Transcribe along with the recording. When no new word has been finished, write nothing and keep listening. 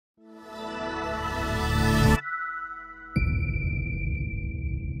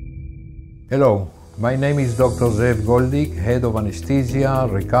Hello, my name is Dr. Zeev Goldik, Head of Anesthesia,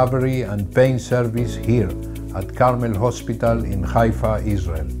 Recovery and Pain Service here at Carmel Hospital in Haifa,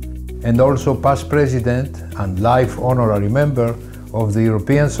 Israel, and also past President and life honorary member of the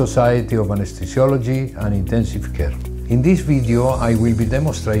European Society of Anesthesiology and Intensive Care. In this video, I will be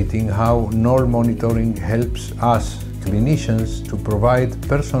demonstrating how NOL monitoring helps us clinicians to provide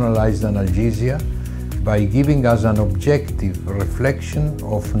personalized analgesia by giving us an objective reflection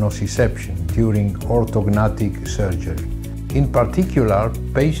of nociception during orthognathic surgery. In particular,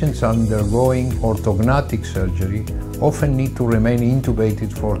 patients undergoing orthognathic surgery often need to remain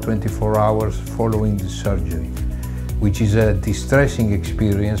intubated for 24 hours following the surgery, which is a distressing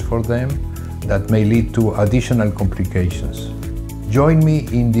experience for them that may lead to additional complications. Join me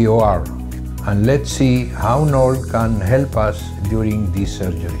in the OR and let's see how NOL can help us during these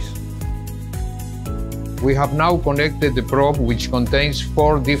surgeries. We have now connected the probe, which contains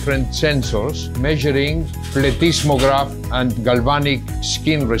 4 different sensors measuring plethysmograph and galvanic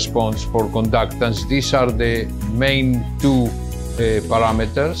skin response for conductance. These are the main 2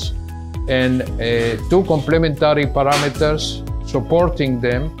 parameters, and 2 complementary parameters supporting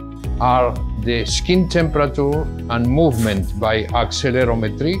them are the skin temperature and movement by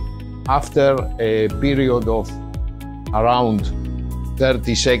accelerometry. After a period of around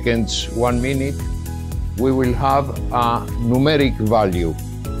 30 seconds, 1 minute, we will have a numeric value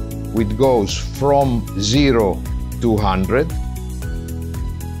which goes from 0 to 100.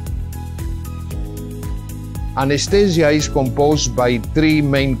 Anesthesia is composed by 3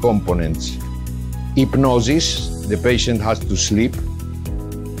 main components: hypnosis, the patient has to sleep;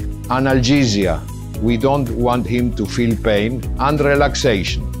 analgesia, we don't want him to feel pain; and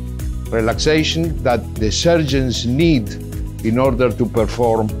relaxation. Relaxation that the surgeons need in order to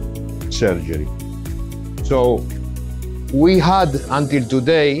perform surgery. So we had until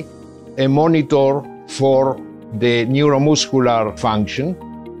today a monitor for the neuromuscular function,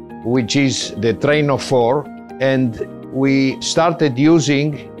 which is the train of 4, and we started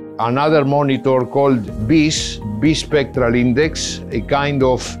using another monitor called BIS, bispectral index, a kind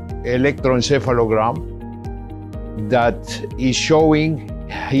of electroencephalogram that is showing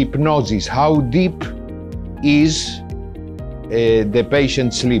hypnosis, how deep is the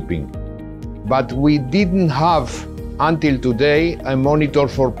patient sleeping. But we didn't have, until today, a monitor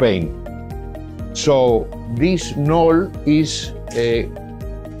for pain. So this NOL is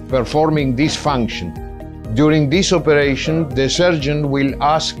performing this function. During this operation, the surgeon will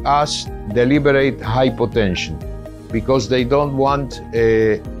ask us deliberate hypotension because they don't want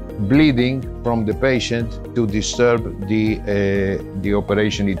bleeding from the patient to disturb the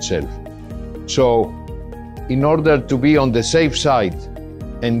operation itself. So in order to be on the safe side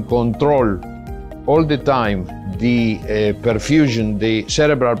and control all the time the perfusion, the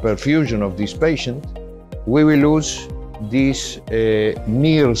cerebral perfusion of this patient, we will use this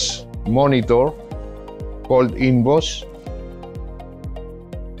NIRS monitor called INVOS.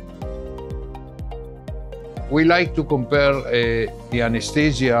 We like to compare the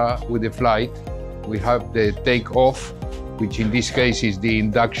anesthesia with the flight. We have the takeoff, which in this case is the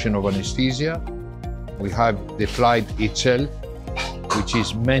induction of anesthesia. We have the flight itself, which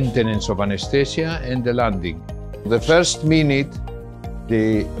is maintenance of anesthesia, and the landing. The first minute,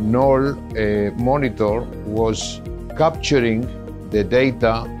 the NOL monitor was capturing the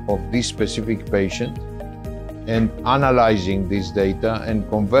data of this specific patient and analyzing this data and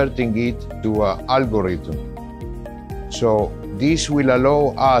converting it to an algorithm. So this will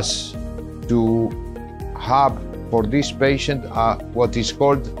allow us to have for this patient what is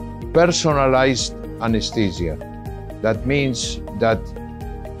called personalized anesthesia. That means that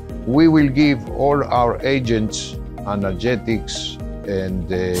we will give all our agents, analgesics and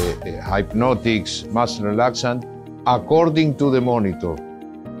hypnotics, muscle relaxant, according to the monitor,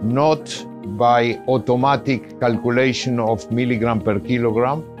 not by automatic calculation of milligram per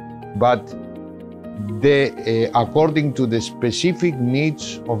kilogram, but according to the specific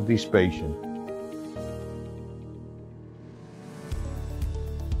needs of this patient.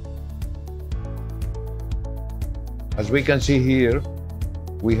 As we can see here,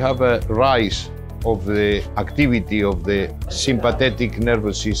 we have a rise of the activity of the sympathetic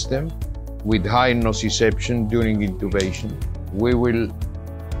nervous system with high nociception during intubation. We will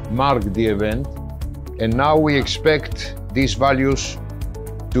mark the event, and now we expect these values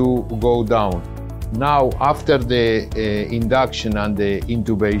to go down. Now, after the induction and the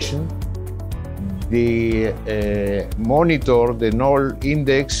intubation, the monitor, the NOL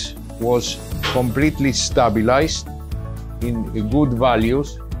index, was completely stabilized in good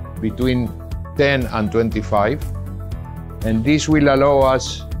values between 10 and 25, and this will allow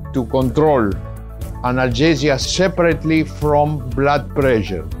us to control analgesia separately from blood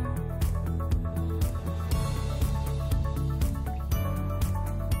pressure.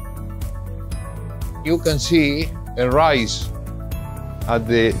 You can see a rise at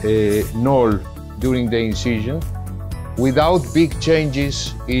the NOL during the incision without big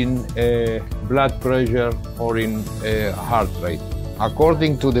changes in blood pressure or in heart rate.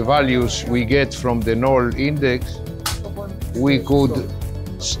 According to the values we get from the NOL index, we could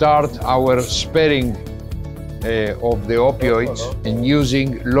start our sparing of the opioids and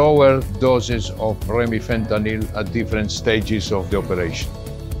using lower doses of remifentanil at different stages of the operation.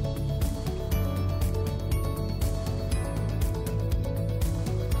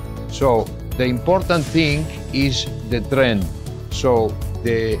 So the important thing is the trend. So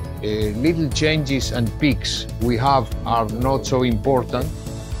the little changes and peaks we have are not so important.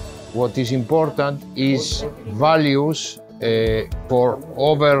 What is important is values for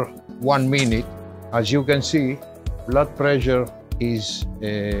over 1 minute. As you can see, blood pressure is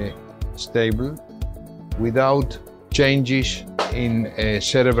stable without changes in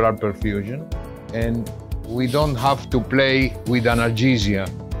cerebral perfusion, and we don't have to play with analgesia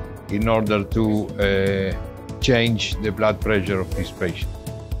in order to change the blood pressure of this patient,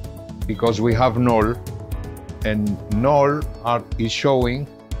 because we have NOL, and NOL is showing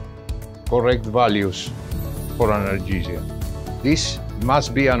correct values for analgesia. This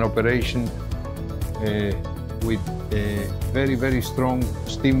must be an operation with a very, very strong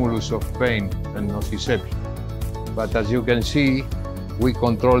stimulus of pain and nociception. But as you can see, we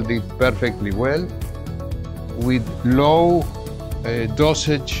controlled it perfectly well with low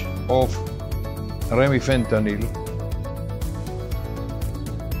dosage of remifentanil.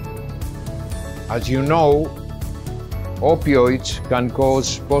 As you know, opioids can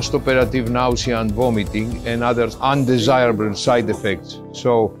cause postoperative nausea and vomiting and other undesirable side effects.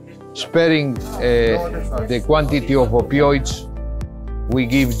 So sparing the quantity of opioids we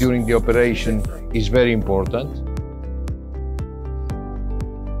give during the operation is very important.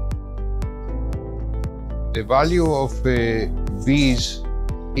 The value of BIS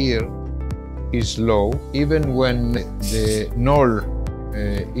here is low, even when the NOL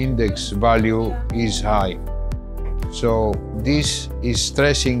index value is high. So this is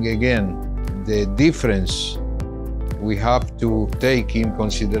stressing again the difference we have to take in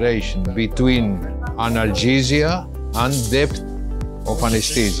consideration between analgesia and depth of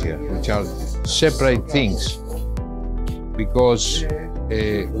anesthesia, which are separate things, because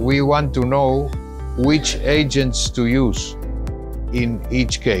we want to know which agents to use in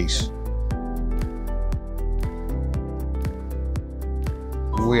each case.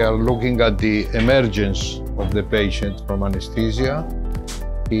 We are looking at the emergence of the patient from anesthesia.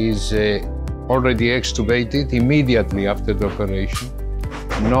 He is already extubated immediately after the operation,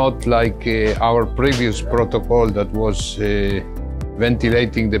 not like our previous protocol that was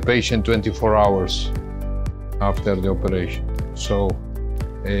ventilating the patient 24 hours after the operation. So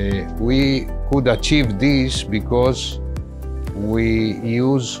we could achieve this because we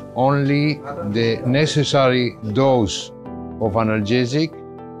use only the necessary dose of analgesic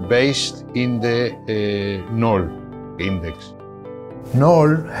based in the NOL index.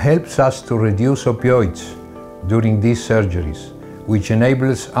 NOL helps us to reduce opioids during these surgeries, which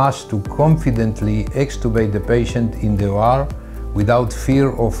enables us to confidently extubate the patient in the OR without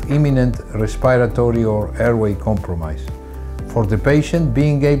fear of imminent respiratory or airway compromise. For the patient,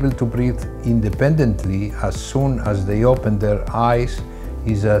 being able to breathe independently as soon as they open their eyes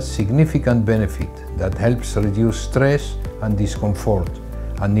is a significant benefit that helps reduce stress and discomfort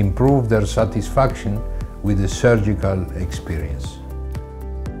and improve their satisfaction with the surgical experience.